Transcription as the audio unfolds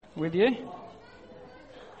with you.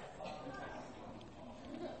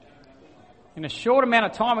 In a short amount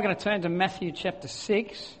of time, we're going to turn to Matthew chapter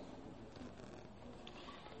 6.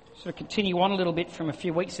 Sort of continue on a little bit from a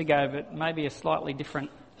few weeks ago, but maybe a slightly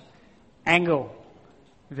different angle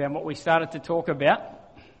than what we started to talk about.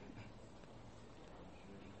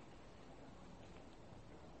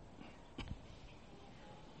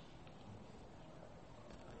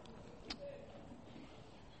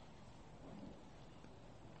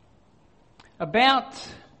 About,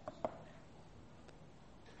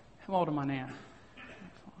 how old am I now?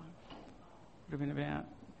 Would have been about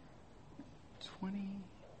 20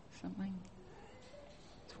 something,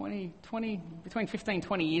 between 15 and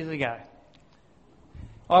 20 years ago.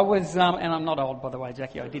 I was, and I'm not old by the way,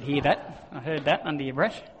 Jackie, I did hear that. I heard that under your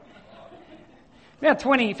breath. About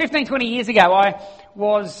 15, 20 years ago, I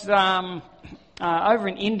was over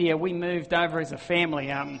in India. We moved over as a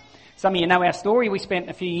family. Some of you know our story. We spent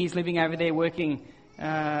a few years living over there working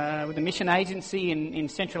with a mission agency in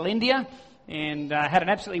central India and had an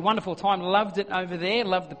absolutely wonderful time. Loved it over there,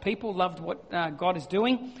 loved the people, loved what God is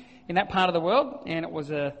doing in that part of the world. And it was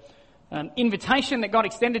an invitation that God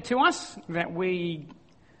extended to us that we,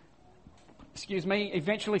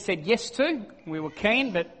 eventually said yes to. We were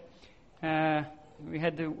keen, but we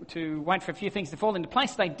had to wait for a few things to fall into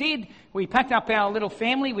place. They did. We packed up our little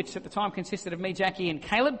family, which at the time consisted of me, Jackie and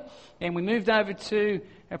Caleb, and we moved over to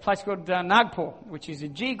a place called Nagpur, which is a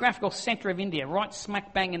geographical centre of India, right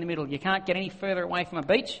smack bang in the middle. You can't get any further away from a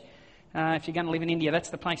beach. If you're going to live in India, that's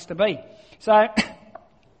the place to be. So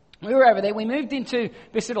we were over there. We moved into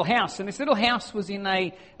this little house, and this little house was in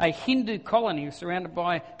a Hindu colony. It was surrounded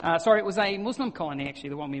by, it was a Muslim colony, actually,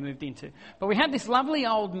 the one we moved into. But we had this lovely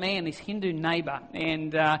old man, this Hindu neighbour,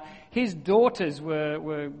 and his daughters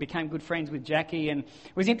became good friends with Jackie, and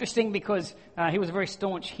it was interesting because he was a very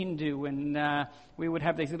staunch Hindu, and we would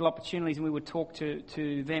have these little opportunities, and we would talk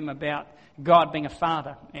to them about God being a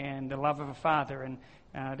father and the love of a father, and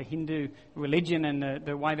the Hindu religion and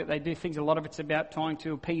the way that they do things. A lot of it's about trying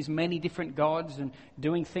to appease many different gods and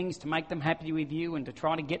doing things to make them happy with you and to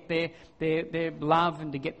try to get their love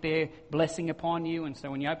and to get their blessing upon you. And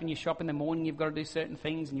so when you open your shop in the morning, you've got to do certain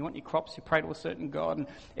things, and you want your crops, you pray to a certain God. And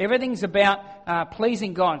everything's about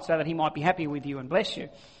pleasing God so that he might be happy with you and bless you.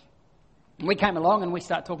 We came along and we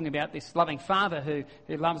start talking about this loving Father who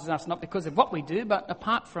loves us not because of what we do, but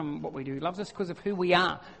apart from what we do. He loves us because of who we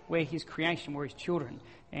are. We're his creation, we're his children,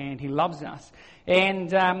 and he loves us. And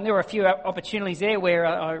there were a few opportunities there where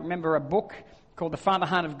I remember a book called The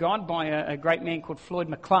Fatherheart of God by a great man called Floyd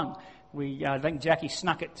McClung. I think Jackie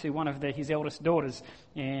snuck it to one of his eldest daughters,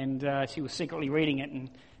 and she was secretly reading it.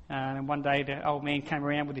 And one day the old man came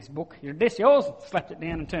around with this book. He said, "This yours?" Slapped it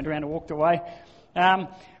down and turned around and walked away.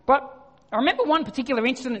 But I remember one particular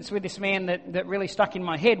incident with this man that really stuck in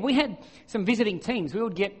my head. We had some visiting teams. We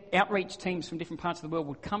would get outreach teams from different parts of the world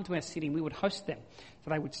would come to our city and we would host them.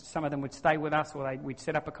 So some of them would stay with us, or we'd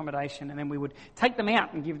set up accommodation, and then we would take them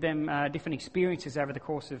out and give them different experiences over the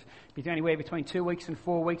course of anywhere between 2 weeks and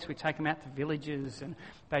 4 weeks. We'd take them out to villages, and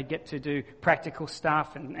they'd get to do practical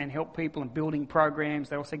stuff and help people and building programs.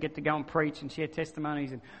 They also get to go and preach and share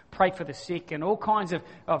testimonies and pray for the sick and all kinds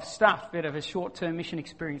of stuff, bit of a short-term mission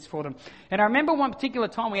experience for them. And I remember one particular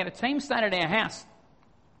time we had a team staying at our house,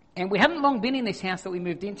 and we hadn't long been in this house that we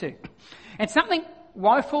moved into. And something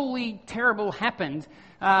woefully terrible happened.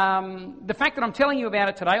 The fact that I'm telling you about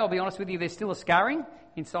it today, I'll be honest with you, there's still a scarring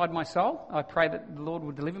inside my soul. I pray that the Lord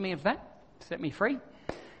will deliver me of that, set me free.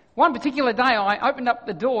 One particular day, I opened up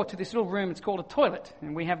the door to this little room. It's called a toilet,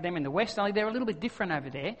 and we have them in the West. Only they're a little bit different over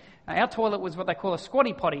there. Our toilet was what they call a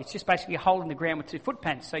squatty potty. It's just basically a hole in the ground with 2 foot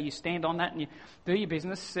pads. So you stand on that and you do your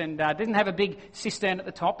business, and it doesn't have a big cistern at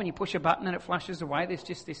the top, and you push a button and it flushes away. There's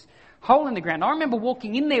just this hole in the ground. I remember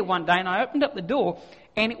walking in there one day, and I opened up the door,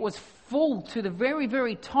 and it was full to the very,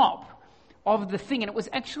 very top of the thing, and it was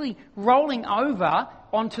actually rolling over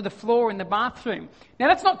onto the floor in the bathroom. Now,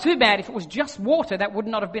 that's not too bad. If it was just water, that would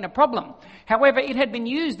not have been a problem. However, it had been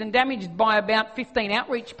used and damaged by about 15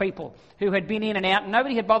 outreach people who had been in and out, and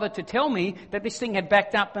nobody had bothered to tell me that this thing had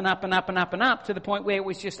backed up and up and up and up and up to the point where it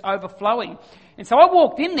was just overflowing. And so I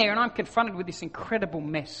walked in there, and I'm confronted with this incredible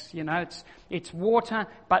mess. You know, it's water,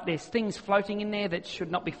 but there's things floating in there that should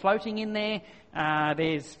not be floating in there.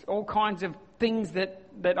 There's all kinds of things that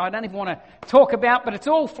I don't even want to talk about, but it's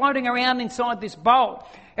all floating around inside this bowl.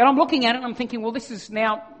 And I'm looking at it and I'm thinking, well, this is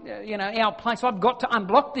now, our place. I've got to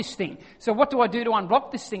unblock this thing. So what do I do to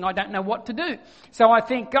unblock this thing? I don't know what to do. So I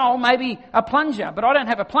think, maybe a plunger. But I don't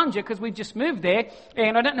have a plunger because we've just moved there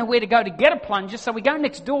and I don't know where to go to get a plunger. So we go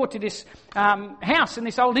next door to this house, and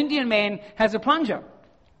this old Indian man has a plunger.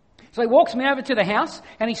 So he walks me over to the house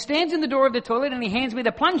and he stands in the door of the toilet and he hands me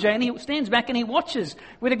the plunger and he stands back and he watches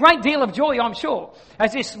with a great deal of joy, I'm sure,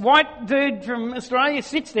 as this white dude from Australia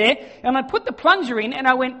sits there. And I put the plunger in and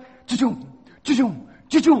I went, cha-chung, cha-chung,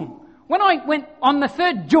 cha-chung. When I went on the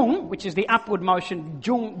third jung, which is the upward motion,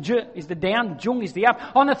 jung, j is the down, jung is the up.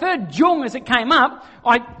 On the third jung as it came up,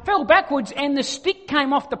 I fell backwards and the stick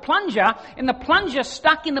came off the plunger and the plunger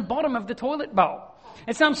stuck in the bottom of the toilet bowl.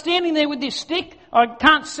 And so I'm standing there with this stick. I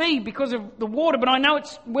can't see because of the water, but I know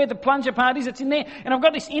it's where the plunger part is. It's in there. And I've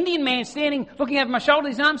got this Indian man standing, looking over my shoulder,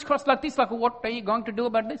 his arms crossed like this, like, what are you going to do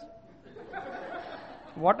about this?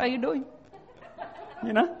 What are you doing?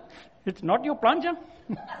 You know, it's not your plunger.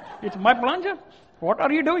 It's my plunger. What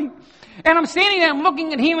are you doing? And I'm standing there, I'm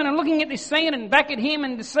looking at him and I'm looking at this scene and back at him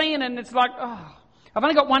and the scene, and it's like, oh, I've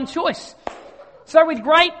only got one choice. So with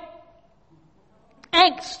great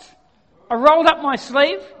angst, I rolled up my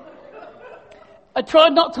sleeve. I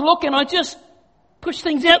tried not to look and I just pushed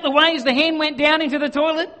things out the way as the hand went down into the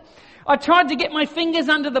toilet. I tried to get my fingers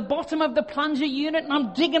under the bottom of the plunger unit and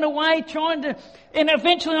I'm digging away and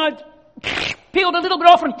eventually I peeled a little bit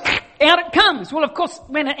off and out it comes. Well, of course,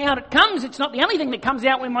 when out it comes, it's not the only thing that comes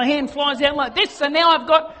out when my hand flies out like this. So now I've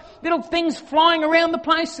got little things flying around the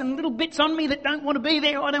place and little bits on me that don't want to be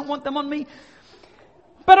there. I don't want them on me.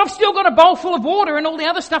 But I've still got a bowl full of water and all the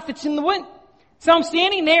other stuff that's in the wind. So I'm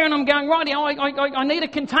standing there and I'm going, right, I need a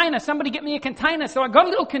container. Somebody get me a container. So I got a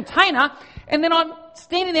little container and then I'm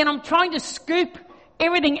standing there and I'm trying to scoop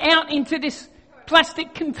everything out into this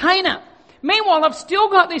plastic container. Meanwhile, I've still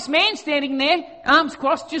got this man standing there, arms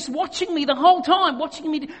crossed, just watching me the whole time, watching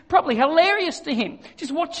me, probably hilarious to him,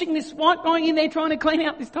 just watching this white guy in there trying to clean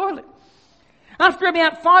out this toilet. After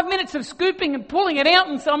about 5 minutes of scooping and pulling it out,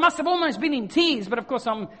 and so I must have almost been in tears, but of course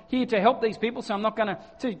I'm here to help these people, so I'm not going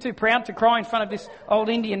to too proud to cry in front of this old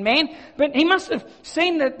Indian man. But he must have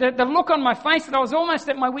seen the look on my face that I was almost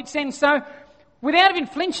at my wit's end. So without even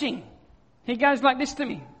flinching, he goes like this to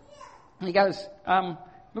me. He goes,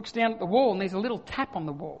 looks down at the wall, and there's a little tap on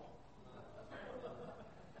the wall.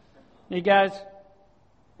 He goes,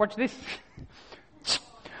 watch this.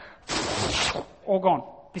 All gone,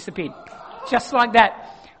 disappeared. Just like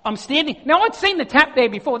that. I'm standing. Now, I'd seen the tap there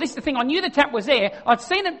before. This is the thing. I knew the tap was there. I'd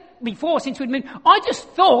seen it before since we'd moved. I just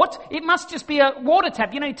thought it must just be a water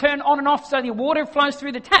tap. You know, you turn on and off so the water flows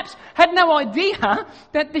through the taps. Had no idea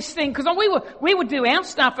that this thing, because we would do our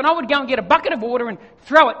stuff and I would go and get a bucket of water and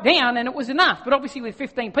throw it down and it was enough. But obviously with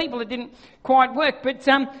 15 people it didn't quite work. But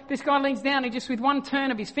this guy leans down and just with one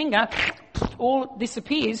turn of his finger, all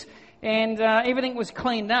disappears and everything was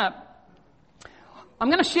cleaned up. I'm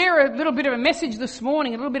going to share a little bit of a message this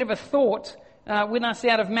morning, a little bit of a thought with us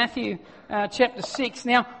out of Matthew chapter 6.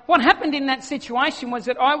 Now, what happened in that situation was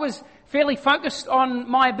that I was fairly focused on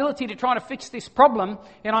my ability to try to fix this problem,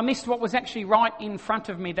 and I missed what was actually right in front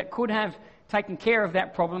of me that could have taken care of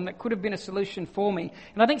that problem, that could have been a solution for me.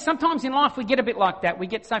 And I think sometimes in life we get a bit like that. We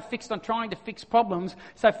get so fixed on trying to fix problems,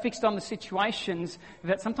 so fixed on the situations,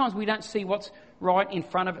 that sometimes we don't see what's right in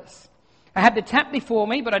front of us. I had the tap before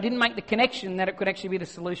me, but I didn't make the connection that it could actually be the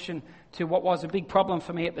solution to what was a big problem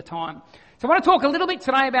for me at the time. So I want to talk a little bit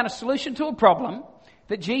today about a solution to a problem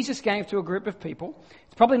that Jesus gave to a group of people.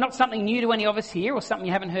 It's probably not something new to any of us here or something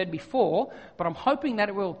you haven't heard before, but I'm hoping that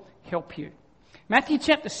it will help you. Matthew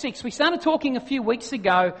chapter 6, we started talking a few weeks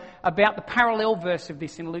ago about the parallel verse of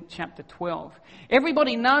this in Luke chapter 12.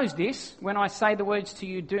 Everybody knows this when I say the words to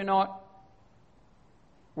you, do not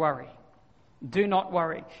worry. Do not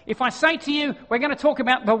worry. If I say to you, we're going to talk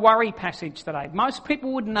about the worry passage today. Most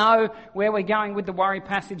people would know where we're going with the worry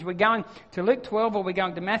passage. We're going to Luke 12 or we're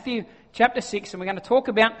going to Matthew chapter 6 and we're going to talk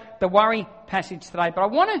about the worry passage today. But I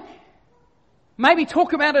want to maybe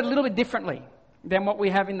talk about it a little bit differently than what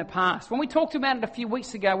we have in the past. When we talked about it a few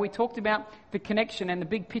weeks ago, we talked about the connection and the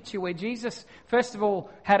big picture where Jesus, first of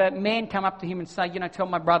all, had a man come up to him and say, tell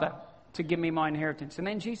my brother to give me my inheritance. And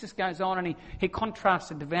then Jesus goes on and he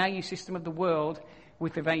contrasted the value system of the world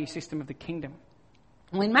with the value system of the kingdom.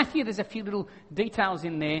 Well, in Matthew, there's a few little details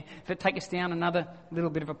in there that take us down another little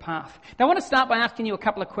bit of a path. Now, I want to start by asking you a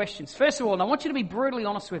couple of questions. First of all, I want you to be brutally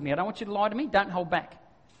honest with me. I don't want you to lie to me. Don't hold back.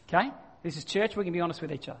 Okay? This is church. We can be honest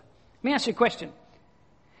with each other. Let me ask you a question.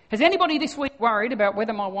 Has anybody this week worried about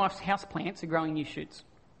whether my wife's houseplants are growing new shoots?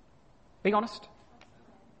 Be honest.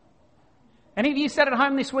 Any of you sat at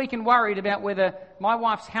home this week and worried about whether my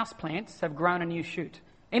wife's houseplants have grown a new shoot?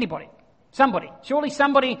 Anybody? Somebody?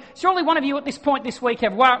 Surely one of you at this point this week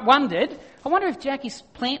have wondered, I wonder if Jackie's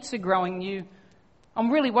plants are growing new.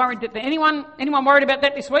 I'm really worried that anyone worried about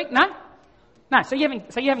that this week? No? No, so you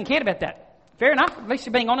haven't cared about that. Fair enough, at least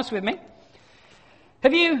you're being honest with me.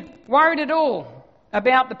 Have you worried at all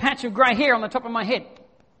about the patch of grey hair on the top of my head?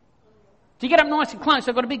 Do you get up nice and close?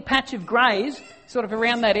 I've got a big patch of greys sort of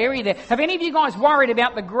around that area there. Have any of you guys worried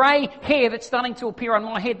about the grey hair that's starting to appear on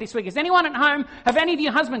my head this week? Is anyone at home, have any of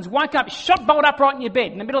your husbands woke up, shot bolt upright in your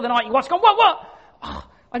bed in the middle of the night, your wife's gone, what? Oh,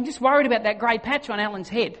 I'm just worried about that grey patch on Alan's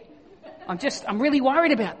head. I'm really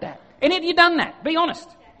worried about that. Any of you done that? Be honest.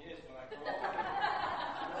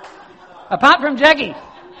 Apart from Jackie.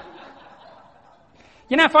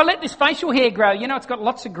 You know, if I let this facial hair grow, you know, it's got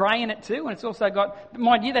lots of grey in it too, and it's also got,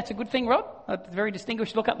 mind you, that's a good thing, Rod. A very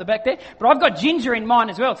distinguished look up the back there. But I've got ginger in mine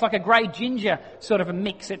as well. It's like a grey ginger sort of a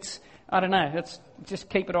mix. I don't know, just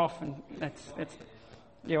keep it off, and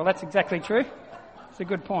that's exactly true. It's a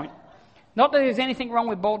good point. Not that there's anything wrong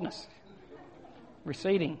with baldness.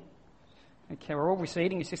 Receding. Okay, we're all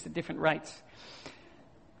receding, it's just at different rates.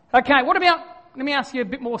 Okay, let me ask you a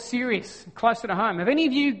bit more serious, closer to home. Have any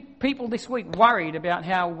of you people this week worried about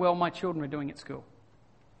how well my children are doing at school?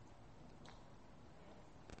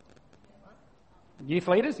 Youth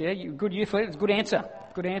leaders, yeah, you good youth leaders. Good answer.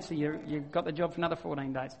 Good answer. You got the job for another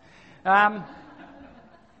 14 days.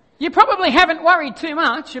 You probably haven't worried too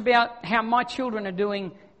much about how my children are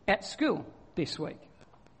doing at school this week.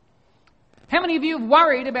 How many of you have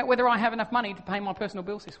worried about whether I have enough money to pay my personal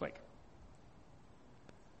bills this week?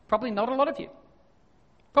 Probably not a lot of you.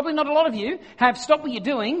 Probably not a lot of you have stopped what you're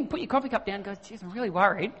doing, put your coffee cup down and go, geez, I'm really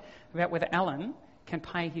worried about whether Alan can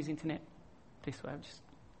pay his internet this way.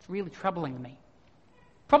 It's really troubling me.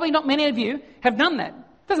 Probably not many of you have done that.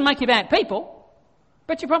 Doesn't make you bad people,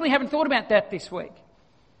 but you probably haven't thought about that this week.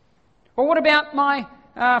 Or what about my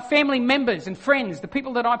family members and friends, the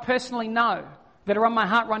people that I personally know that are on my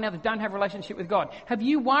heart right now that don't have a relationship with God? Have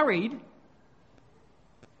you worried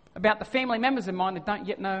about the family members of mine that don't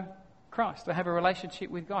yet know Christ or have a relationship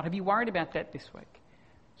with God? Have you worried about that this week?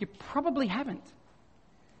 You probably haven't.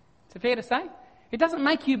 Is it fair to say? It doesn't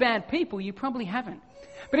make you bad people. You probably haven't.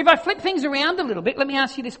 But if I flip things around a little bit, let me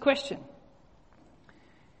ask you this question.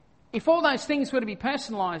 If all those things were to be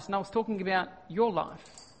personalised, and I was talking about your life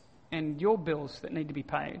and your bills that need to be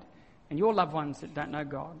paid and your loved ones that don't know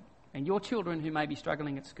God and your children who may be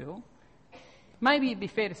struggling at school, maybe it'd be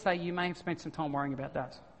fair to say you may have spent some time worrying about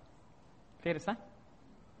those. Fair to say?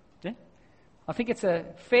 Yeah? I think it's a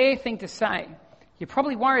fair thing to say. You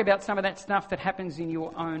probably worry about some of that stuff that happens in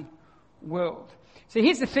your own world. So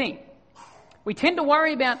here's the thing. We tend to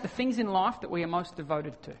worry about the things in life that we are most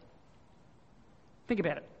devoted to. Think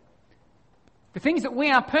about it. The things that we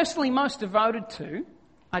are personally most devoted to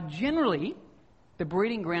are generally the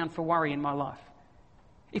breeding ground for worry in my life.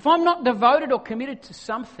 If I'm not devoted or committed to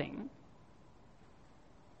something,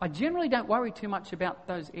 I generally don't worry too much about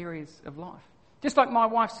those areas of life. Just like my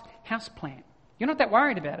wife's house plant. You're not that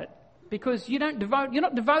worried about it because you're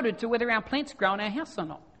not devoted to whether our plants grow in our house or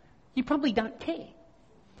not. You probably don't care.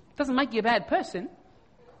 It doesn't make you a bad person.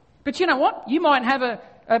 But you know what? You might have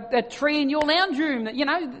a tree in your lounge room that, you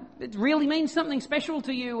know, it really means something special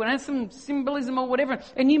to you and has some symbolism or whatever,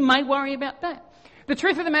 and you may worry about that. The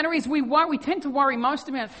truth of the matter is we tend to worry most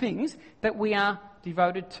about things that we are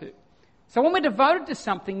devoted to. So when we're devoted to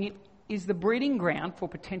something, it is the breeding ground for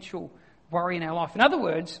potential worry in our life. In other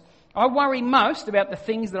words, I worry most about the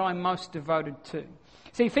things that I'm most devoted to.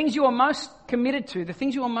 See, things you are most committed to, the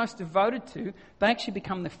things you are most devoted to, they actually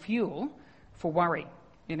become the fuel for worry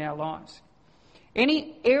in our lives.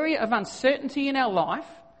 Any area of uncertainty in our life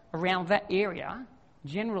around that area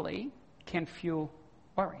generally can fuel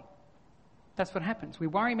worry. That's what happens. We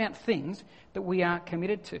worry about things that we are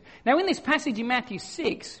committed to. Now, in this passage in Matthew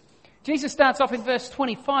 6, Jesus starts off in verse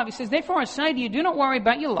 25. He says, "Therefore I say to you, do not worry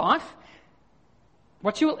about your life,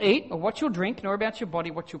 what you will eat or what you'll drink, nor about your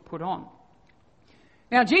body, what you'll put on."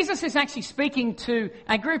 Now, Jesus is actually speaking to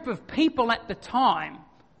a group of people at the time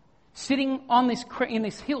sitting on in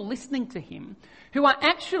this hill listening to him, who are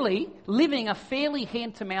actually living a fairly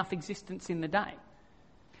hand-to-mouth existence in the day.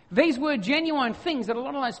 These were genuine things that a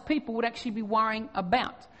lot of those people would actually be worrying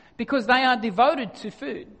about because they are devoted to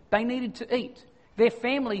food. They needed to eat. Their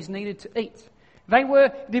families needed to eat. They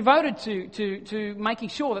were devoted to making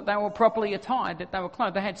sure that they were properly attired, that they were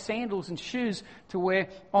clothed. They had sandals and shoes to wear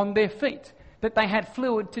on their feet, that they had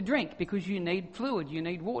fluid to drink because you need fluid, you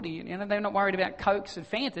need water. You know, they're not worried about Cokes and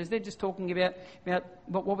Fantas. They're just talking about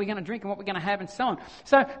what we're going to drink and what we're going to have and so on.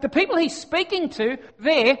 So the people he's speaking to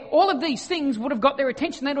there, all of these things would have got their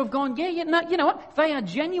attention. They'd have gone, you know what? They are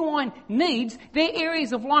genuine needs. They're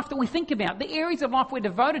areas of life that we think about. The areas of life we're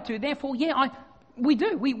devoted to. Therefore, we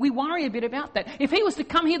do. We worry a bit about that. If he was to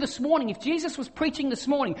come here this morning, if Jesus was preaching this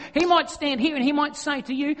morning, he might stand here and he might say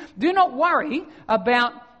to you, do not worry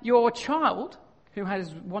about your child who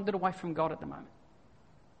has wandered away from God at the moment.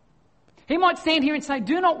 He might stand here and say,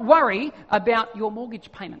 do not worry about your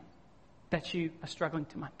mortgage payment that you are struggling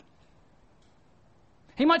to make.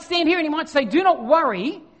 He might stand here and he might say, do not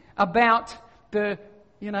worry about the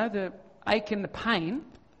ache and the pain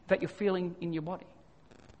that you're feeling in your body.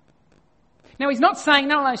 Now, he's not saying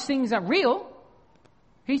none of those things are real.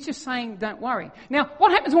 He's just saying, don't worry. Now,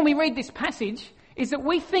 what happens when we read this passage is that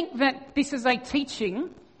we think that this is a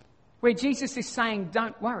teaching where Jesus is saying,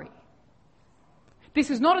 don't worry. This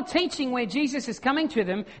is not a teaching where Jesus is coming to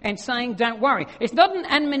them and saying, don't worry. It's not an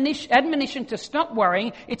admonition to stop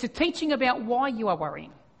worrying. It's a teaching about why you are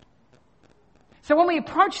worrying. So when we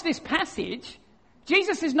approach this passage,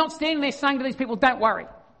 Jesus is not standing there saying to these people, don't worry.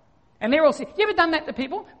 And they're all saying, you ever done that to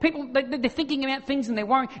people? People, they're thinking about things and they're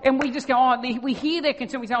worrying. And we just go, we hear their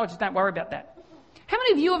concern. We say, just don't worry about that. How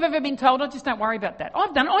many of you have ever been told, just don't worry about that?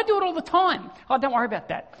 I've done it. I do it all the time. Don't worry about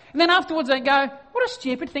that. And then afterwards they go, what a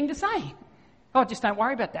stupid thing to say. Just don't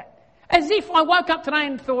worry about that. As if I woke up today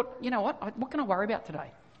and thought, you know what can I worry about today?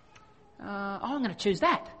 I'm going to choose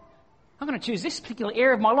that. I'm going to choose this particular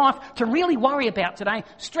area of my life to really worry about today,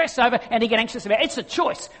 stress over, and to get anxious about. It's a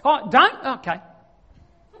choice. Don't? Okay.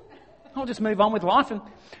 I'll just move on with life. And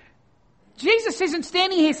Jesus isn't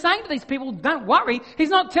standing here saying to these people, don't worry. He's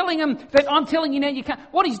not telling them that I'm telling you now you can't.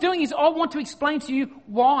 What he's doing is, I want to explain to you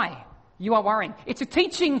why you are worrying. It's a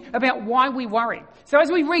teaching about why we worry. So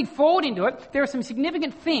as we read forward into it, there are some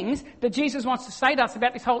significant things that Jesus wants to say to us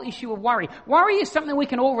about this whole issue of worry. Worry is something we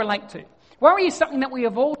can all relate to. Worry is something that we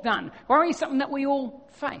have all done. Worry is something that we all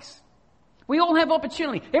face. We all have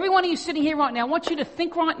opportunity. Every one of you sitting here right now, I want you to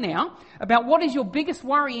think right now about what is your biggest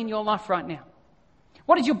worry in your life right now.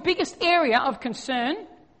 What is your biggest area of concern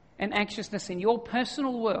and anxiousness in your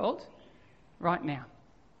personal world right now?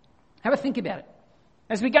 Have a think about it.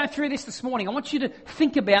 As we go through this morning, I want you to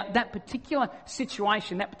think about that particular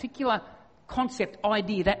situation, that particular concept,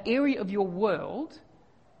 idea, that area of your world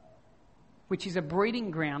which is a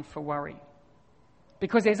breeding ground for worry.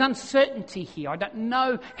 Because there's uncertainty here. I don't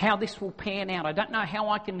know how this will pan out. I don't know how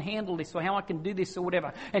I can handle this or how I can do this or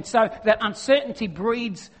whatever. And so that uncertainty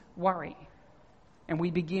breeds worry. And we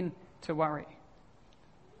begin to worry.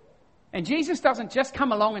 And Jesus doesn't just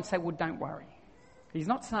come along and say, well, don't worry. He's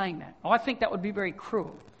not saying that. I think that would be very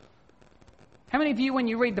cruel. How many of you, when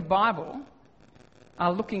you read the Bible,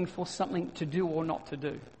 are looking for something to do or not to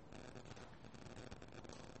do?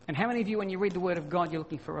 And how many of you, when you read the Word of God, you're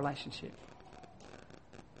looking for a relationship?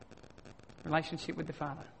 Relationship with the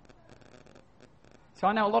Father. So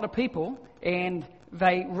I know a lot of people, and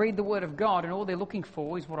they read the Word of God, and all they're looking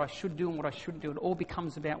for is what I should do and what I shouldn't do. It all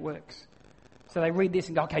becomes about works. So they read this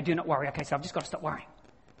and go, okay, do not worry. Okay, so I've just got to stop worrying.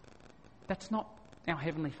 That's not our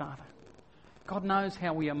Heavenly Father. God knows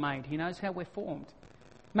how we are made. He knows how we're formed.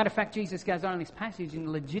 Matter of fact, Jesus goes on in this passage and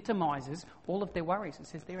legitimizes all of their worries and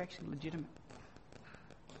says they're actually legitimate.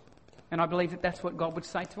 And I believe that that's what God would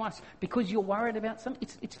say to us. Because you're worried about something,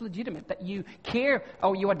 it's legitimate. That you care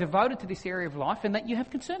or you are devoted to this area of life and that you have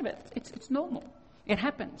concern about it. It's normal. It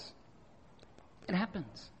happens. It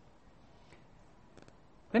happens.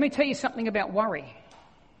 Let me tell you something about worry.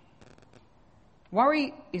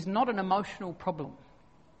 Worry is not an emotional problem.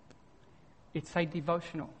 It's a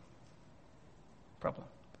devotional problem.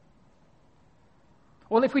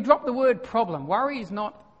 Well, if we drop the word problem, worry is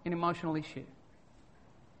not an emotional issue.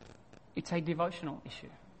 It's a devotional issue.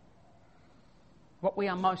 What we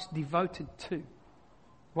are most devoted to,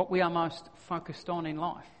 what we are most focused on in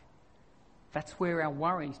life, that's where our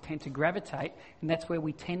worries tend to gravitate, and that's where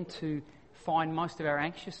we tend to find most of our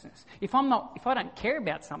anxiousness. If I don't care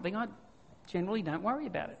about something, I generally don't worry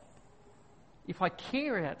about it. If I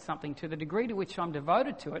care about something to the degree to which I'm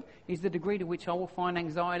devoted to it is the degree to which I will find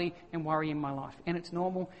anxiety and worry in my life. And it's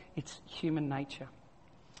normal, it's human nature.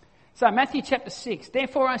 So Matthew chapter 6,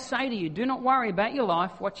 therefore I say to you, do not worry about your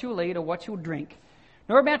life, what you will eat or what you will drink,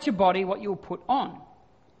 nor about your body, what you will put on.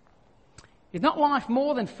 Is not life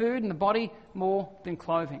more than food and the body more than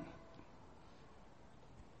clothing?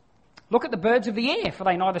 Look at the birds of the air, for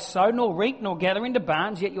they neither sow nor reap nor gather into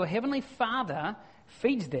barns, yet your heavenly Father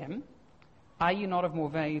feeds them. Are you not of more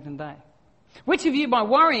value than they? Which of you by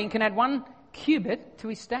worrying can add 1 cubit to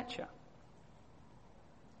his stature?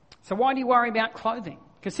 So why do you worry about clothing?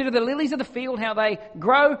 Consider the lilies of the field, how they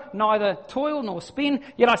grow, neither toil nor spin.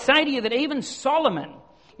 Yet I say to you that even Solomon,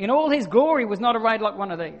 in all his glory, was not arrayed like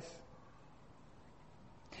one of these.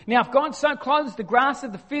 Now, if God so clothes the grass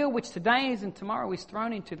of the field, which today is and tomorrow is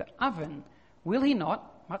thrown into the oven, will he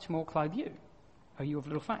not much more clothe you, O you of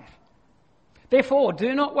little faith? Therefore,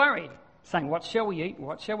 do not worry, saying, what shall we eat,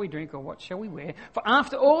 what shall we drink, or what shall we wear? For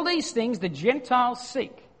after all these things the Gentiles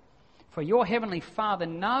seek. For your heavenly Father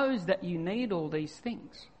knows that you need all these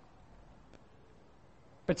things.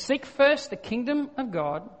 But seek first the kingdom of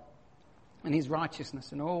God and his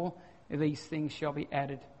righteousness, and all of these things shall be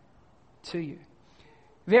added to you.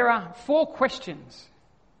 There are 4 questions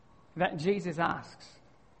that Jesus asks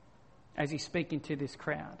as he's speaking to this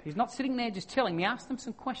crowd. He's not sitting there just telling me, ask them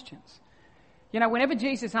some questions. You know, whenever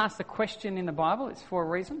Jesus asks a question in the Bible, it's for a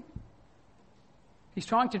reason. He's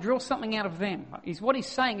trying to drill something out of them. What he's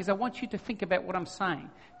saying is, I want you to think about what I'm saying.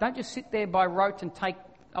 Don't just sit there by rote and take.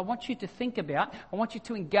 I want you to think about, I want you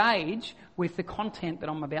to engage with the content that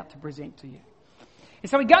I'm about to present to you. And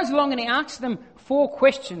so he goes along and he asks them 4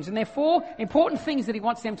 questions, and they're 4 important things that he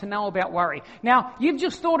wants them to know about worry. Now, you've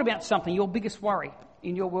just thought about something, your biggest worry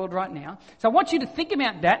in your world right now. So I want you to think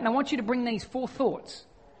about that, and I want you to bring these 4 thoughts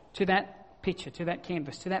to that picture, to that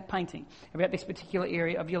canvas, to that painting about this particular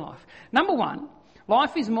area of your life. Number 1,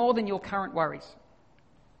 life is more than your current worries.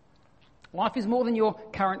 Life is more than your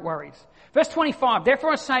current worries. Verse 25,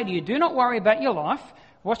 therefore I say to you, do not worry about your life,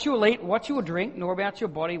 what you will eat, what you will drink, nor about your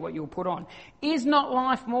body, what you will put on. Is not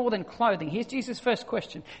life more than clothing? Here's Jesus' first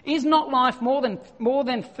question. Is not life more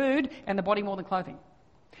than food, and the body more than clothing?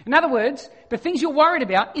 In other words, the things you're worried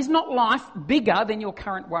about, is not life bigger than your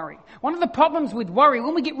current worry? One of the problems with worry,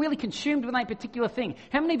 when we get really consumed with a particular thing,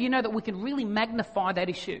 how many of you know that we can really magnify that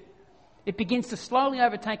issue? It begins to slowly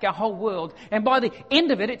overtake our whole world, and by the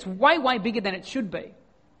end of it, it's way, way bigger than it should be.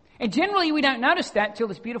 And generally, we don't notice that till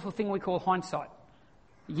this beautiful thing we call hindsight.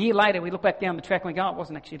 A year later, we look back down the track and we go, oh, it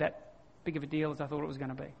wasn't actually that big of a deal as I thought it was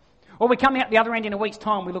going to be. Or we come out the other end in a week's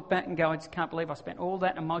time, we look back and go, I just can't believe I spent all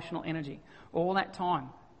that emotional energy, all that time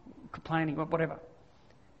complaining or whatever.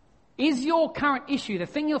 Is your current issue, the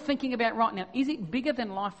thing you're thinking about right now, is it bigger than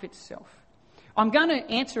life itself? I'm going to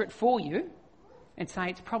answer it for you and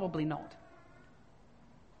say it's probably not.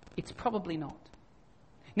 It's probably not.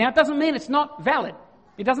 Now, it doesn't mean it's not valid.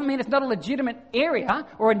 It doesn't mean it's not a legitimate area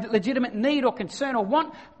or a legitimate need or concern or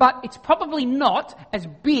want, but it's probably not as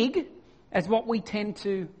big as what we tend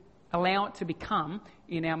to allow it to become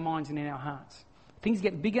in our minds and in our hearts. Things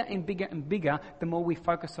get bigger and bigger and bigger the more we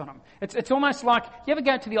focus on them. It's almost like, you ever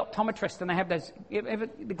go to the optometrist and they have those,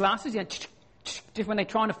 the glasses, just when they're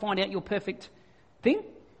trying to find out your perfect thing?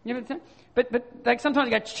 You ever, but they sometimes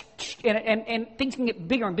go, and things can get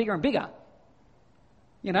bigger and bigger and bigger.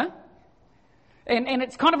 You know? And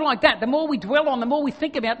it's kind of like that. The more we dwell on, the more we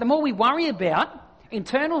think about, the more we worry about,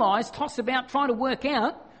 internalise, toss about, trying to work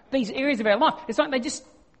out these areas of our life. It's like they just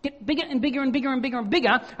get bigger and bigger and bigger and bigger and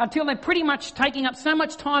bigger until they're pretty much taking up so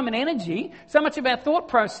much time and energy, so much of our thought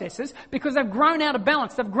processes, because they've grown out of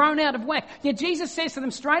balance, they've grown out of whack. Yet Jesus says to them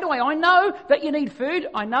straight away, I know that you need food,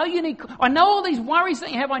 I know all these worries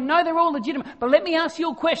that you have, I know they're all legitimate, but let me ask you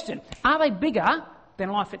a question. Are they bigger than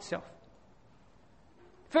life itself?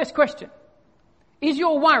 First question. Is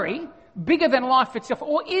your worry bigger than life itself?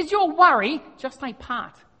 Or is your worry just a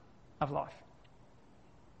part of life?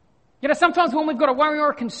 You know, sometimes when we've got a worry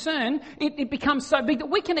or a concern, it becomes so big that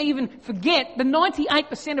we can even forget the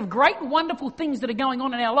 98% of great and wonderful things that are going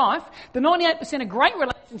on in our life, the 98% of great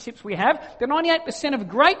relationships we have, the 98% of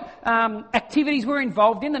great activities we're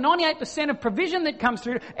involved in, the 98% of provision that comes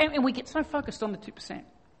through, and we get so focused on the 2%.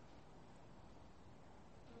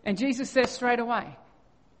 And Jesus says straight away,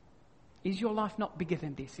 is your life not bigger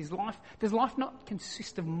than this? Does life not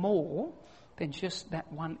consist of more than just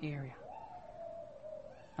that one area?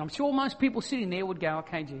 I'm sure most people sitting there would go,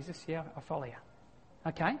 okay, Jesus, yeah, I follow you.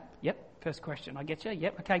 Okay, yep, first question, I get you.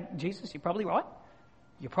 Yep, okay, Jesus, you're probably right.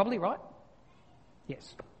 You're probably right.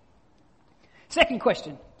 Yes. Second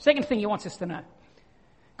question, second thing he wants us to know.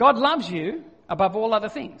 God loves you above all other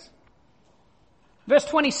things. Verse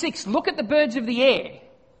 26, look at the birds of the air.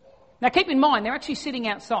 Now keep in mind, they're actually sitting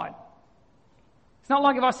outside. It's not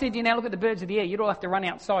like if I said to you, now look at the birds of the air, you'd all have to run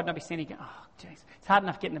outside and I'd be standing going, oh, jeez, it's hard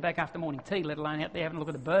enough getting back after morning tea, let alone out there having a look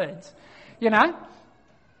at the birds, you know.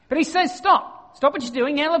 But he says, stop what you're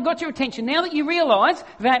doing. Now I've got your attention. Now that you realise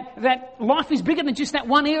that life is bigger than just that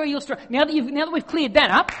one area you're struggling. Now that we've cleared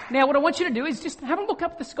that up, now what I want you to do is just have a look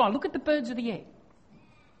up at the sky. Look at the birds of the air.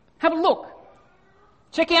 Have a look.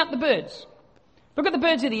 Check out the birds. Look at the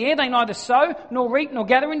birds of the air. They neither sow nor reap nor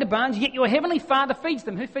gather into barns, yet your heavenly Father feeds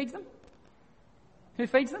them. Who feeds them? Who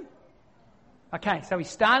feeds them? Okay, so he's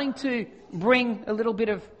starting to bring a little bit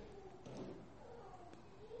of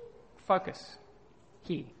focus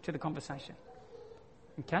here to the conversation.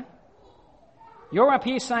 Okay? You're up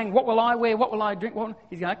here saying, what will I wear? What will I drink?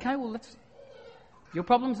 He's going, okay, well, your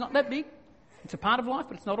problem's not that big. It's a part of life,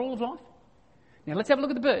 but it's not all of life. Now, let's have a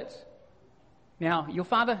look at the birds. Now, your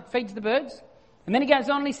Father feeds the birds. And then he goes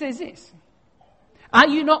on and he says this. Are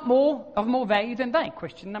you not of more value than they?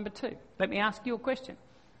 Question number 2. Let me ask you a question.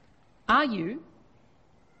 Are you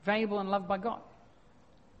valuable and loved by God?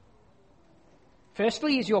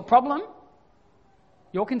 Firstly, is your problem,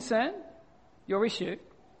 your concern, your issue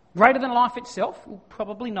greater than life itself? Well,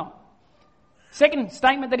 probably not. Second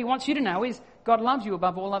statement that he wants you to know is God loves you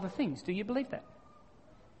above all other things. Do you believe that?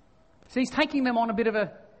 So he's taking them on a bit of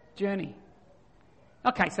a journey.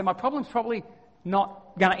 Okay, so my problem's probably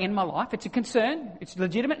not going to end my life. It's a concern. It's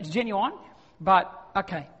legitimate. It's genuine. But,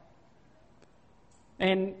 okay.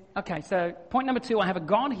 So point number 2, I have a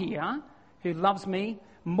God here who loves me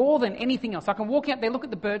more than anything else. I can walk out there, look at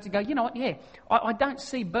the birds and go, you know what, yeah, I don't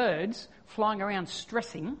see birds flying around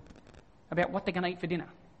stressing about what they're going to eat for dinner.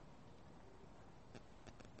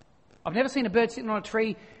 I've never seen a bird sitting on a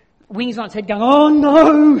tree, wings on its head going, oh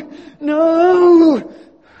no.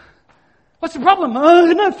 What's the problem? Oh,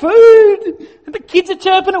 no food. The kids are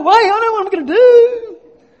chirping away. I don't know what I'm going to do.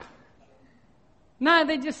 No,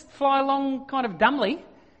 they just fly along kind of dumbly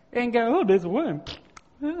and go, oh, there's a worm.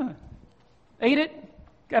 Oh. Eat it.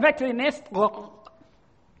 Go back to their nest.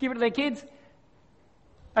 Give it to their kids.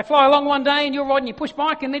 They fly along one day and you're riding your push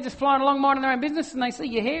bike and they're just flying along minding their own business and they see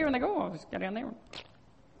your hair and they go, oh, I'll just go down there and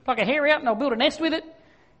pluck a hair out and they'll build a nest with it.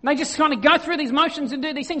 And they just kind of go through these motions and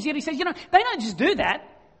do these things. Yet he says, they don't just do that.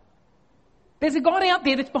 There's a God out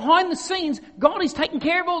there that's behind the scenes. God is taking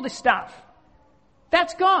care of all this stuff.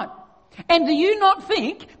 That's God. And do you not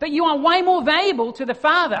think that you are way more valuable to the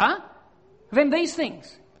Father than these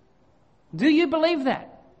things? Do you believe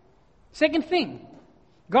that? Second thing,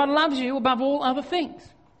 God loves you above all other things.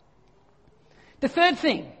 The third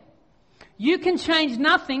thing, you can change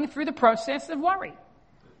nothing through the process of worry.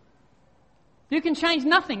 You can change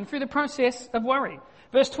nothing through the process of worry.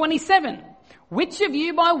 Verse 27, which of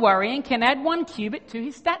you by worrying can add 1 cubit to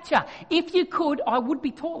his stature? If you could, I would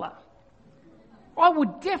be taller. I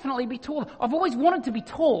would definitely be taller. I've always wanted to be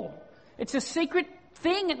tall. It's a secret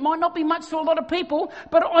thing. It might not be much to a lot of people,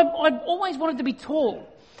 but I've always wanted to be tall.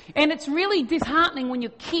 And it's really disheartening when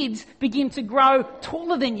your kids begin to grow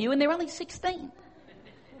taller than you and they're only 16.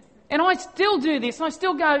 And I still do this. I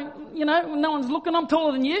still go, no one's looking, I'm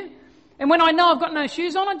taller than you. And when I know I've got no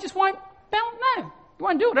shoes on, I just won't do it.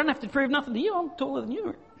 I don't have to prove nothing to you. I'm taller than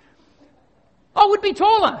you. I would be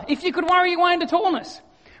taller if you could worry your way into tallness.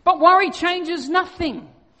 But worry changes nothing.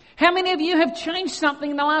 How many of you have changed something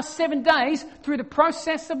in the last 7 days through the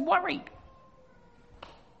process of worry?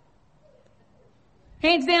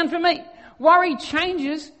 Hands down for me. Worry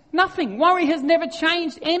changes nothing. Worry has never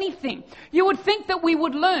changed anything. You would think that we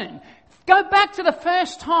would learn. Go back to the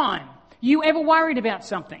first time you ever worried about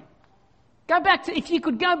something. If you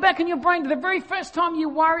could go back in your brain to the very first time you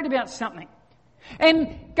worried about something.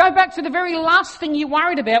 And go back to the very last thing you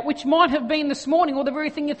worried about, which might have been this morning or the very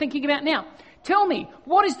thing you're thinking about now. Tell me,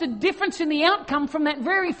 what is the difference in the outcome from that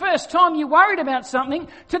very first time you worried about something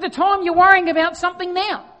to the time you're worrying about something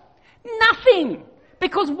now? Nothing.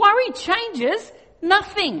 Because worry changes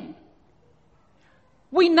nothing.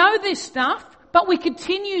 We know this stuff, but we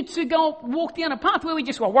continue to walk down a path where we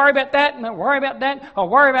just worry about that, and I'll worry about that, I'll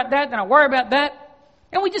worry about that, and I'll worry about that.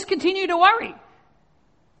 And we just continue to worry.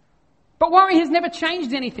 But worry has never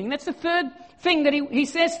changed anything. That's the third thing that he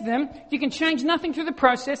says to them. You can change nothing through the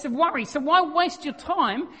process of worry. So why waste your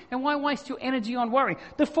time and why waste your energy on worry?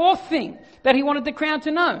 The fourth thing that he wanted the crowd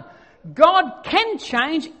to know. God can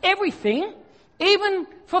change everything, even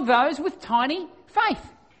for those with tiny faith.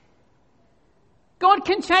 God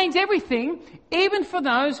can change everything, even for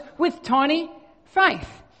those with tiny faith.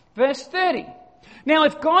 Verse 30. Now,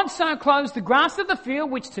 if God so clothes the grass of the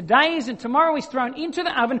field, which today is and tomorrow is thrown into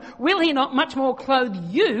the oven, will he not much more clothe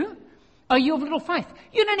you, O you of little faith?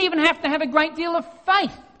 You don't even have to have a great deal of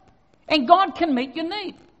faith. And God can meet your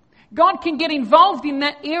need. God can get involved in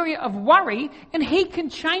that area of worry and he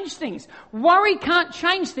can change things. Worry can't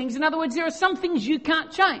change things. In other words, there are some things you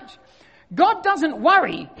can't change. God doesn't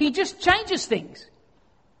worry. He just changes things.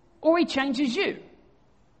 Or he changes you.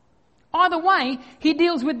 Either way, he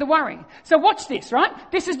deals with the worry. So watch this, right?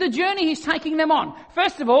 This is the journey he's taking them on.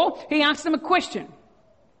 First of all, he asks them a question.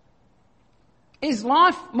 Is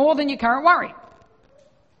life more than your current worry?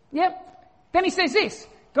 Yep. Then he says this.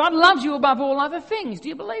 God loves you above all other things. Do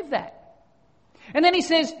you believe that? And then he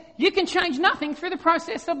says, you can change nothing through the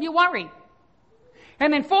process of your worry.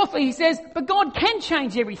 And then fourthly, he says, but God can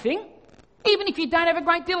change everything. Even if you don't have a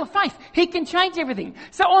great deal of faith, he can change everything.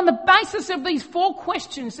 So on the basis of these 4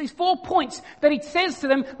 questions, these 4 points that he says to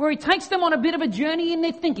them, where he takes them on a bit of a journey in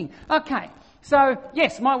their thinking. Okay, so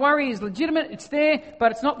yes, my worry is legitimate, it's there,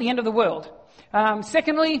 but it's not the end of the world.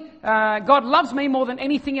 Secondly, God loves me more than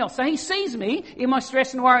anything else. So he sees me in my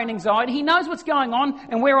stress and worry and anxiety. He knows what's going on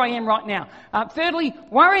and where I am right now. Thirdly,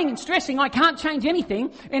 worrying and stressing, I can't change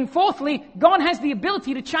anything. And fourthly, God has the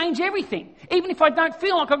ability to change everything, even if I don't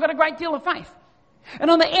feel like I've got a great deal of faith. And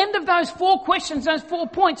on the end of those 4 questions, those 4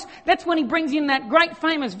 points, that's when he brings in that great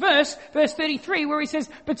famous verse 33, where he says,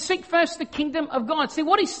 but seek first the kingdom of God. See,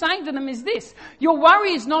 what he's saying to them is this: your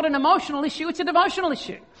worry is not an emotional issue, it's a devotional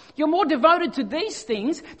issue. You're more devoted to these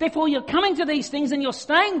things, therefore you're coming to these things and you're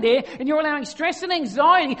staying there and you're allowing stress and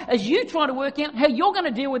anxiety as you try to work out how you're going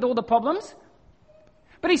to deal with all the problems.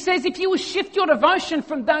 But he says if you will shift your devotion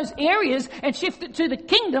from those areas and shift it to the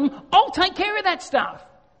kingdom, I'll take care of that stuff.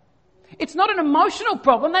 It's not an emotional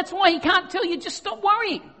problem. That's why he can't tell you just stop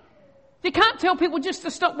worrying. You can't tell people just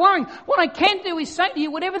to stop worrying. What I can do is say to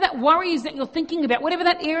you, whatever that worry is that you're thinking about, whatever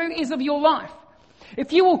that area is of your life,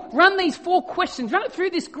 if you will run these 4 questions, run it through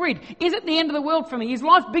this grid. Is it the end of the world for me? Is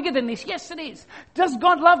life bigger than this? Yes, it is. Does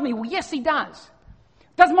God love me? Well, yes, he does.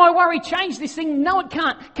 Does my worry change this thing? No, it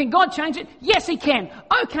can't. Can God change it? Yes, he can.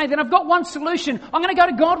 Okay, then I've got one solution. I'm going to go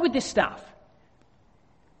to God with this stuff.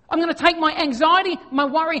 I'm going to take my anxiety, my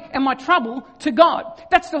worry, and my trouble to God.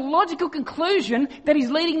 That's the logical conclusion that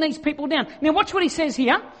he's leading these people down. Now watch what he says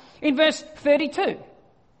here in verse 32. Let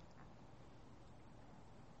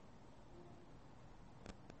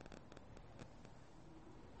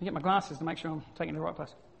me get my glasses to make sure I'm taking it to the right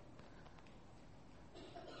place.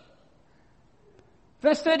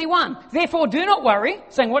 Verse 31, therefore do not worry,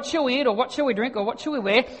 saying what shall we eat, or what shall we drink, or what shall we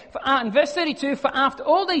wear? In verse 32, for after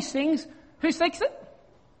all these things, who seeks it?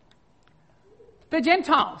 The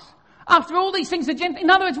Gentiles. After all these things, in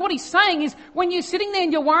other words, what he's saying is when you're sitting there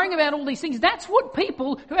and you're worrying about all these things, that's what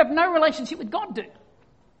people who have no relationship with God do.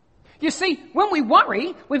 You see, when we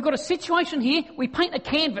worry, we've got a situation here, we paint a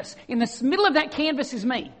canvas. In the middle of that canvas is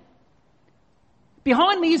me.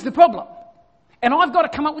 Behind me is the problem. And I've got to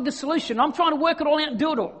come up with the solution. I'm trying to work it all out and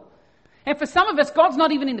do it all. And for some of us, God's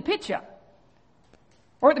not even in the picture.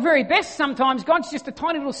 Or at the very best, sometimes God's just a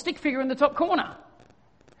tiny little stick figure in the top corner.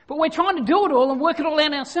 But we're trying to do it all and work it all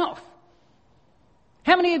out ourselves.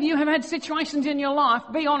 How many of you have had situations in your life,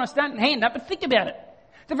 be honest, don't hand up, but think about it.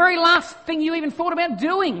 The very last thing you even thought about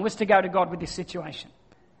doing was to go to God with this situation.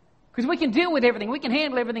 Because we can deal with everything, we can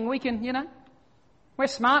handle everything, we can, we're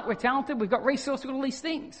smart, we're talented, we've got resources, we've got all these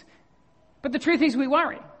things. But the truth is we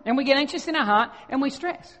worry, and we get anxious in our heart, and we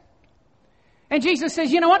stress. And Jesus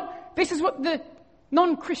says, you know what? This is what the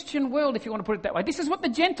non-Christian world, if you want to put it that way. This is what the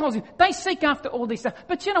Gentiles do. They seek after all this stuff.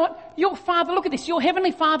 But you know what? Your Father, look at this. Your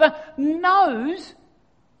Heavenly Father knows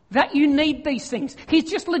that you need these things. He's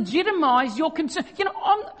just legitimised your concern.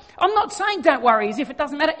 I'm not saying don't worry as if it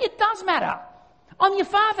doesn't matter. It does matter. I'm your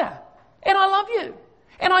Father, and I love you.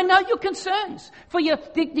 And I know your concerns for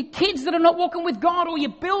the kids that are not walking with God, or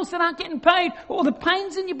your bills that aren't getting paid, or the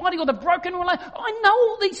pains in your body, or the broken relationship. I know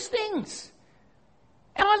all these things.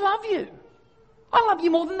 And I love you. I love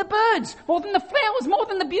you more than the birds, more than the flowers, more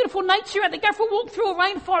than the beautiful nature out there. Go for a walk through a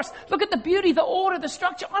rainforest. Look at the beauty, the order, the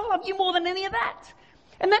structure. I love you more than any of that.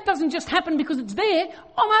 And that doesn't just happen because it's there.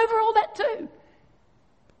 I'm over all that too.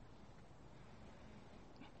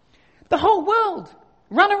 The whole world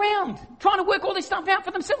run around trying to work all this stuff out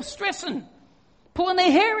for themselves, stressing, pulling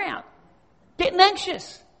their hair out, getting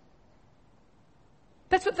anxious.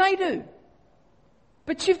 That's what they do.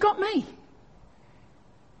 But you've got me.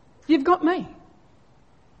 You've got me.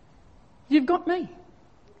 You've got me.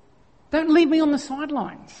 Don't leave me on the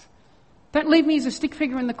sidelines. Don't leave me as a stick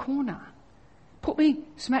figure in the corner. Put me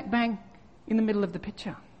smack bang in the middle of the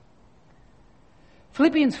picture.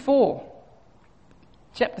 Philippians 4,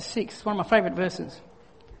 chapter 6, one of my favourite verses.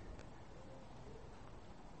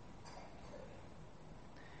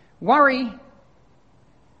 Worry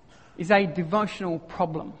is a devotional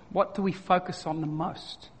problem. What do we focus on the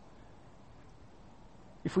most?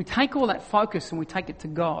 If we take all that focus and we take it to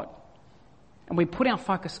God, and we put our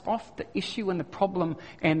focus off the issue and the problem,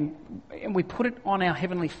 and we put it on our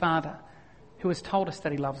Heavenly Father, who has told us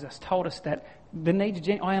that He loves us, told us that the need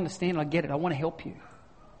to, I understand, I get it, I want to help you.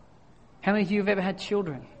 How many of you have ever had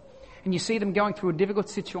children and you see them going through a difficult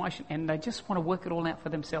situation and they just want to work it all out for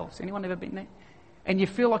themselves? Anyone ever been there? And you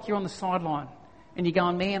feel like you're on the sideline and you're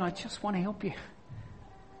going, man, I just want to help you.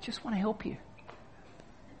 Just want to help you.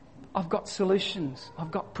 I've got solutions.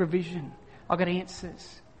 I've got provision. I've got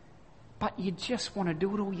answers. But you just want to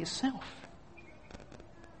do it all yourself.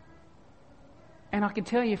 And I can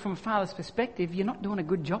tell you from a father's perspective, you're not doing a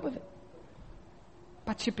good job of it.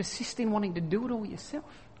 But you persist in wanting to do it all yourself.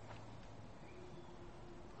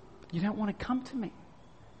 You don't want to come to me.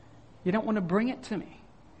 You don't want to bring it to me.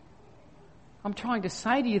 I'm trying to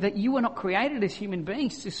say to you that you were not created as human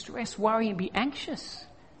beings to stress, worry and be anxious.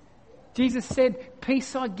 Jesus said,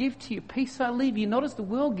 peace I give to you, peace I leave you, not as the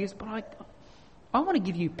world gives, but I want to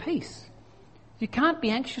give you peace. You can't be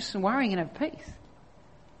anxious and worrying and have peace.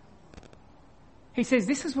 He says,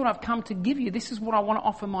 this is what I've come to give you. This is what I want to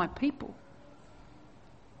offer my people.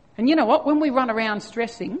 And you know what? When we run around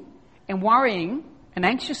stressing and worrying and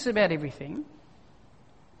anxious about everything,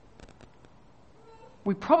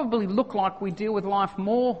 we probably look like we deal with life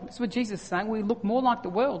more. This is what Jesus is saying. We look more like the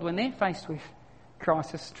world when they're faced with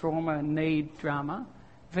crisis, trauma, need, drama,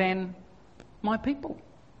 than my people.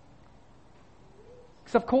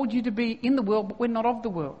 Because I've called you to be in the world, but we're not of the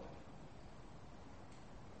world.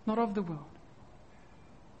 Not of the world.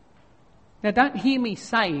 Now, don't hear me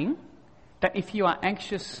saying that if you are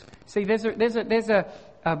anxious, see, there's a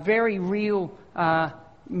very real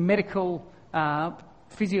medical,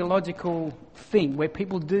 physiological thing where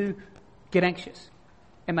people do get anxious,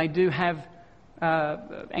 and they do have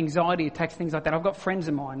anxiety attacks, things like that. I've got friends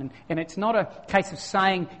of mine, and it's not a case of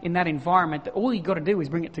saying in that environment that all you've got to do is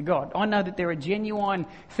bring it to God. I know that there are genuine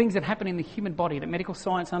things that happen in the human body that medical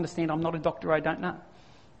science understand. I'm not a doctor, I don't know.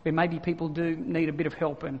 Where maybe people do need a bit of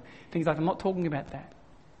help and things like that. I'm not talking about that.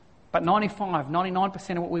 But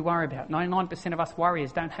 99% of what we worry about, 99% of us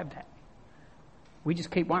warriors don't have that. We just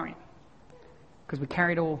keep worrying because we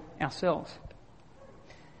carry it all ourselves.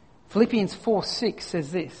 Philippians 4:6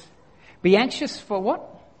 says this. Be anxious for what?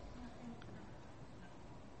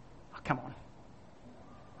 Oh, come on.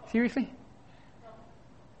 Seriously?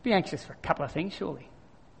 Be anxious for a couple of things, surely.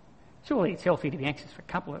 Surely it's healthy to be anxious for a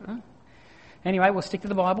couple of them. Anyway, we'll stick to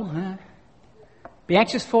the Bible. Be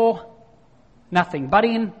anxious for nothing, but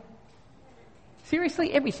in...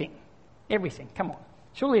 Seriously, everything. Everything. Come on.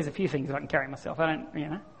 Surely there's a few things that I can carry myself.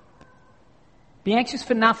 Be anxious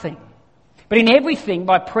for nothing, but in everything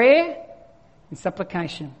by prayer and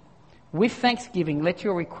supplication. With thanksgiving, let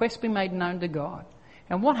your requests be made known to God.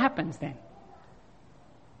 And what happens then?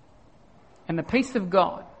 And the peace of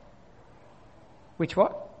God, which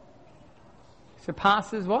what?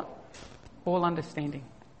 Surpasses what? All understanding.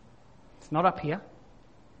 It's not up here.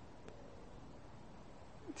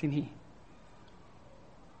 It's in here.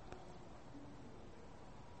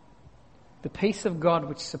 The peace of God,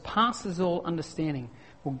 which surpasses all understanding,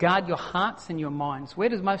 will guard your hearts and your minds. Where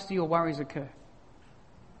does most of your worries occur?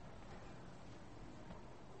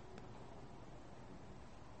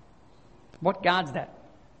 What guards that?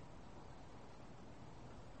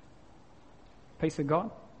 Peace of God?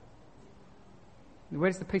 Where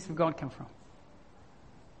does the peace of God come from?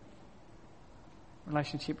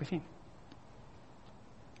 Relationship with Him.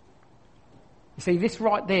 You see, this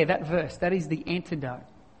right there, that verse, that is the antidote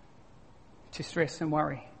to stress and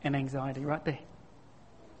worry and anxiety right there.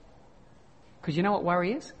 Because you know what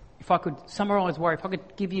worry is? If I could summarise worry, if I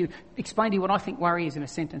could explain to you what I think worry is in a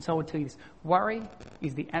sentence, I would tell you this. Worry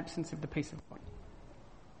is the absence of the peace of God.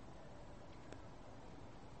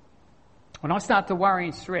 When I start to worry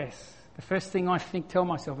and stress, the first thing I tell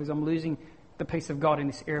myself is I'm losing the peace of God in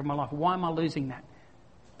this area of my life. Why am I losing that?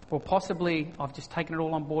 Well, possibly I've just taken it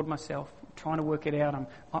all on board myself, trying to work it out.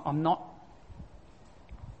 I'm not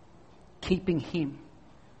keeping Him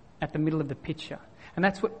at the middle of the picture. And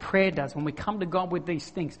that's what prayer does. When we come to God with these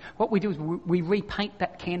things, what we do is we repaint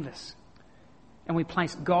that canvas and we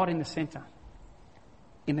place God in the centre,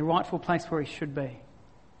 in the rightful place where He should be.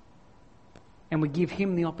 And we give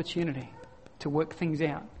Him the opportunity to work things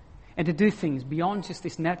out and to do things beyond just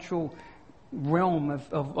this natural realm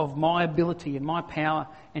of my ability and my power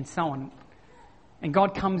and so on. And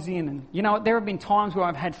God comes in and, you know, there have been times where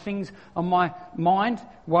I've had things on my mind,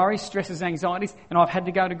 worries, stresses, anxieties, and I've had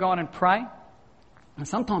to go to God and pray. And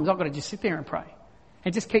sometimes I've got to just sit there and pray.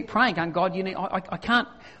 And just keep praying, going, God, I can't,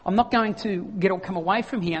 I'm not going to come away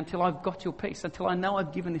from here until I've got your peace, until I know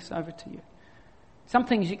I've given this over to you. Some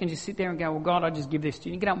things you can just sit there and go, well, God, I just give this to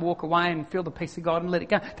you. You get up and walk away and feel the peace of God and let it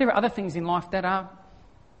go. There are other things in life that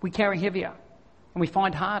we carry heavier and we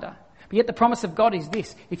find harder. But yet the promise of God is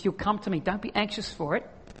this: if you'll come to me, don't be anxious for it.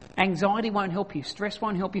 Anxiety won't help you. Stress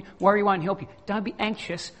won't help you. Worry won't help you. Don't be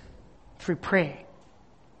anxious through prayer.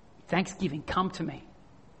 Thanksgiving, come to me.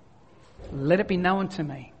 Let it be known to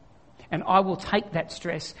me. And I will take that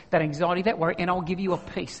stress, that anxiety, that worry, and I'll give you a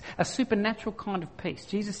peace, a supernatural kind of peace.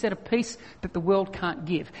 Jesus said a peace that the world can't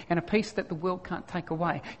give and a peace that the world can't take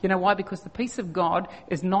away. You know why? Because the peace of God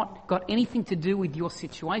has not got anything to do with your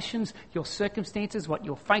situations, your circumstances, what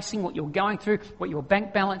you're facing, what you're going through, what your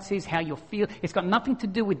bank balance is, how you feel. It's got nothing to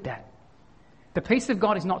do with that. The peace of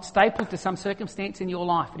God is not stapled to some circumstance in your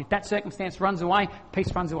life. And if that circumstance runs away,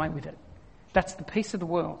 peace runs away with it. That's the peace of the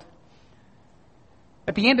world.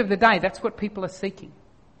 At the end of the day, that's what people are seeking.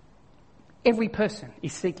 Every person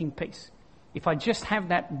is seeking peace. If I just have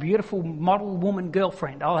that beautiful model woman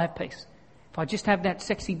girlfriend, I'll have peace. If I just have that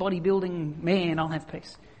sexy bodybuilding man, I'll have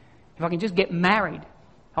peace. If I can just get married,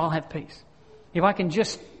 I'll have peace. If I can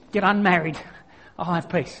just get unmarried, I'll have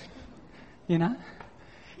peace. You know?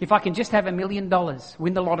 If I can just have $1 million,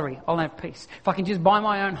 win the lottery, I'll have peace. If I can just buy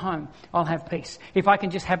my own home, I'll have peace. If I can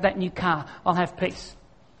just have that new car, I'll have peace.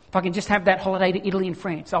 If I can just have that holiday to Italy and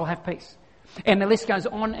France, I'll have peace. And the list goes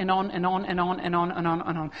on and on and on and on and on and on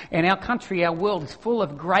and on. And our country, our world is full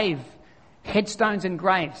of headstones and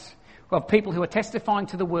graves of people who are testifying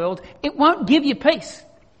to the world. It won't give you peace.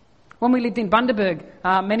 When we lived in Bundaberg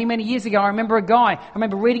many, many years ago, I remember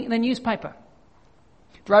reading it in the newspaper.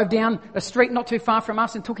 Drove down a street not too far from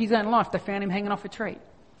us and took his own life. They found him hanging off a tree.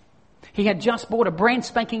 He had just bought a brand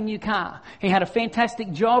spanking new car. He had a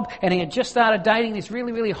fantastic job and he had just started dating this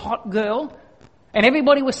really, really hot girl. And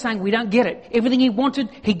everybody was saying, we don't get it. Everything he wanted,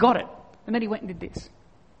 he got it. And then he went and did this.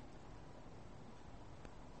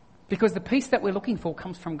 Because the peace that we're looking for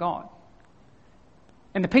comes from God.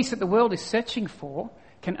 And the peace that the world is searching for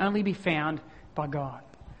can only be found by God.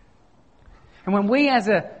 And when we as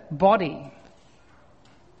a body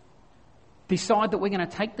decide that we're going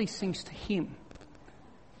to take these things to Him,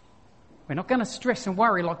 we're not going to stress and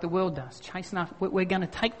worry like the world does, chasing after. We're going to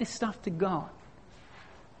take this stuff to God.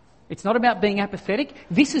 It's not about being apathetic.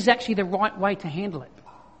 This is actually the right way to handle it.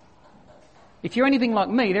 If you're anything like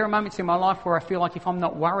me, there are moments in my life where I feel like if I'm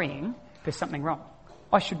not worrying, there's something wrong.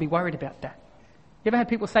 I should be worried about that. You ever had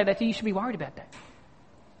people say that to you? You should be worried about that.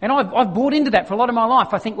 And I've bought into that for a lot of my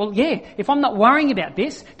life. I think, well, yeah, if I'm not worrying about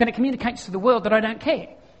this, then it communicates to the world that I don't care.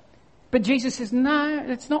 But Jesus says, no,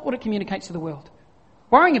 that's not what it communicates to the world.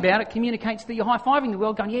 Worrying about it communicates that you're high-fiving the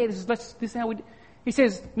world, going, yeah, this is how we do. He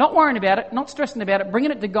says, not worrying about it, not stressing about it,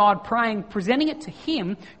 bringing it to God, praying, presenting it to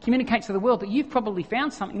Him, communicates to the world that you've probably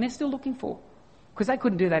found something they're still looking for. Because they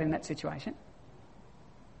couldn't do that in that situation.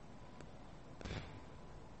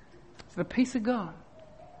 It's the peace of God.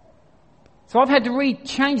 So I've had to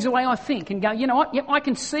change the way I think and go, you know what, yep, I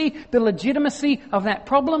can see the legitimacy of that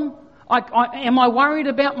problem. Am I worried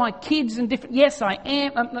about my kids and different? Yes, I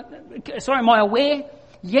am. Am I aware?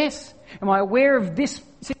 Yes. Am I aware of this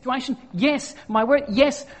situation? Yes. Am I aware?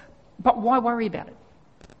 Yes. But why worry about it?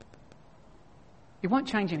 It won't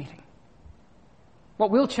change anything.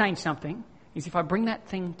 What will change something is if I bring that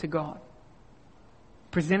thing to God,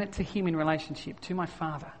 present it to Him in relationship, to my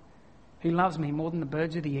Father, who loves me more than the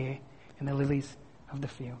birds of the air and the lilies of the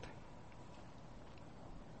field.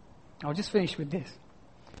 I'll just finish with this.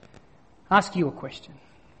 Ask you a question.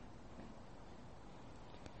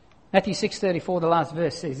 Matthew 6:34, the last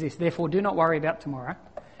verse, says this: therefore do not worry about tomorrow,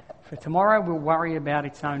 for tomorrow will worry about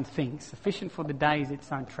its own things. Sufficient for the day is its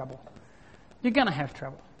own trouble. You're going to have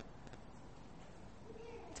trouble.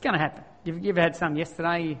 It's going to happen. You've had some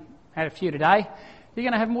yesterday, you had a few today. You're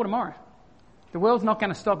going to have more tomorrow. The world's not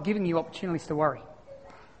going to stop giving you opportunities to worry.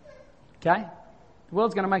 Okay? The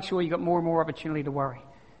world's going to make sure you've got more and more opportunity to worry.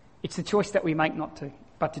 It's the choice that we make not to,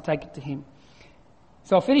 but to take it to Him.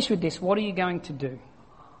 So I'll finish with this. What are you going to do?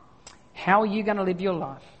 How are you going to live your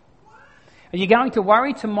life? Are you going to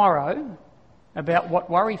worry tomorrow about what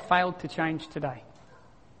worry failed to change today?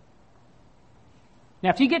 Now,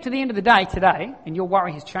 if you get to the end of the day today and your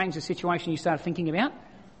worry has changed the situation you started thinking about,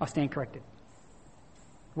 I stand corrected.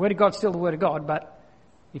 The Word of God's still the Word of God, but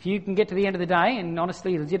if you can get to the end of the day and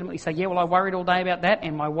honestly, legitimately say, yeah, well, I worried all day about that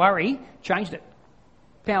and my worry changed it.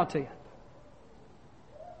 Power to you.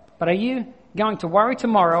 But are you going to worry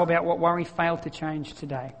tomorrow about what worry failed to change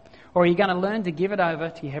today? Or are you going to learn to give it over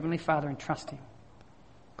to your Heavenly Father and trust Him?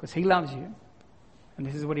 Because He loves you and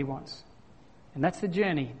this is what He wants. And that's the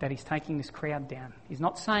journey that He's taking this crowd down. He's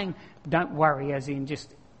not saying don't worry as in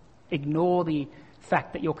just ignore the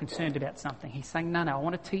fact that you're concerned about something. He's saying, no, I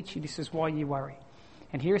want to teach you this is why you worry.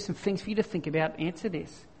 And here are some things for you to think about. Answer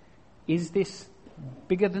this. Is this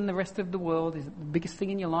bigger than the rest of the world? Is it the biggest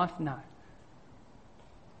thing in your life? No.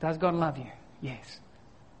 Does God love you? Yes.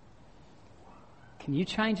 Can you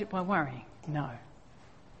change it by worrying? No.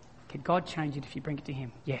 Can God change it if you bring it to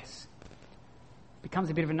Him? Yes. Becomes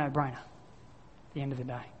a bit of a no-brainer at the end of the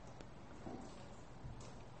day.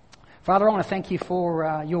 Father, I want to thank You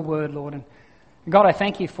for Your word, Lord. And God, I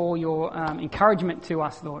thank You for Your encouragement to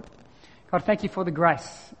us, Lord. God, thank You for the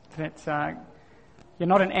grace that You're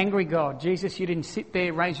not an angry God. Jesus, You didn't sit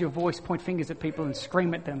there, raise Your voice, point fingers at people and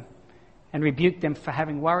scream at them and rebuke them for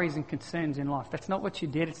having worries and concerns in life. That's not what You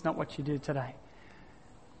did. It's not what You do today.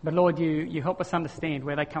 But Lord, you help us understand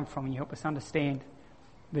where they come from, and You help us understand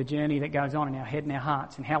the journey that goes on in our head and our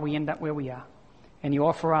hearts and how we end up where we are. And You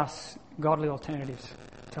offer us godly alternatives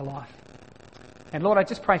to life. And Lord, I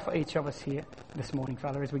just pray for each of us here this morning,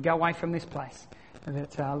 Father, as we go away from this place,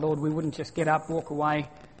 that, Lord, we wouldn't just get up, walk away,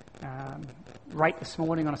 rate this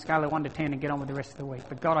morning on a scale of 1 to 10 and get on with the rest of the week.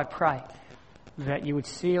 But God, I pray that you would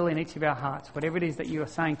seal in each of our hearts whatever it is that you are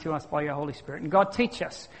saying to us by your Holy Spirit. And God, teach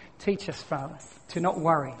us, Father, to not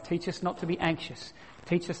worry. Teach us not to be anxious.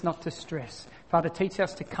 Teach us not to stress. Father, teach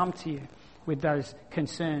us to come to you with those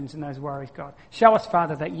concerns and those worries, God. Show us,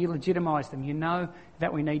 Father, that you legitimise them. You know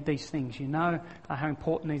that we need these things. You know how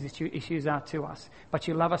important these issues are to us. But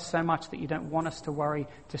you love us so much that you don't want us to worry,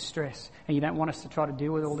 to stress, and you don't want us to try to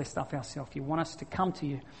deal with all this stuff ourselves. You want us to come to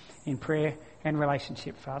you in prayer and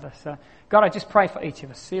relationship, Father. So, God, I just pray for each of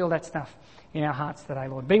us. Seal that stuff in our hearts today,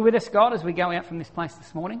 Lord. Be with us, God, as we go out from this place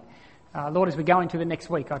this morning. Lord, as we go into the next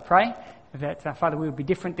week, I pray that, Father, we will be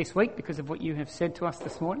different this week because of what you have said to us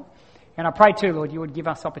this morning. And I pray too, Lord, you would give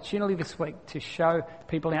us opportunity this week to show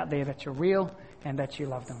people out there that you're real and that you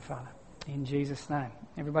love them, Father. In Jesus' name.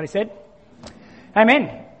 Everybody said?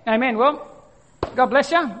 Amen. Amen. Well, God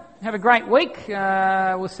bless you. Have a great week.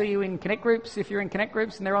 We'll see you in Connect groups if you're in Connect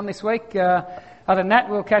groups and they're on this week. Other than that,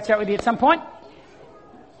 we'll catch up with you at some point.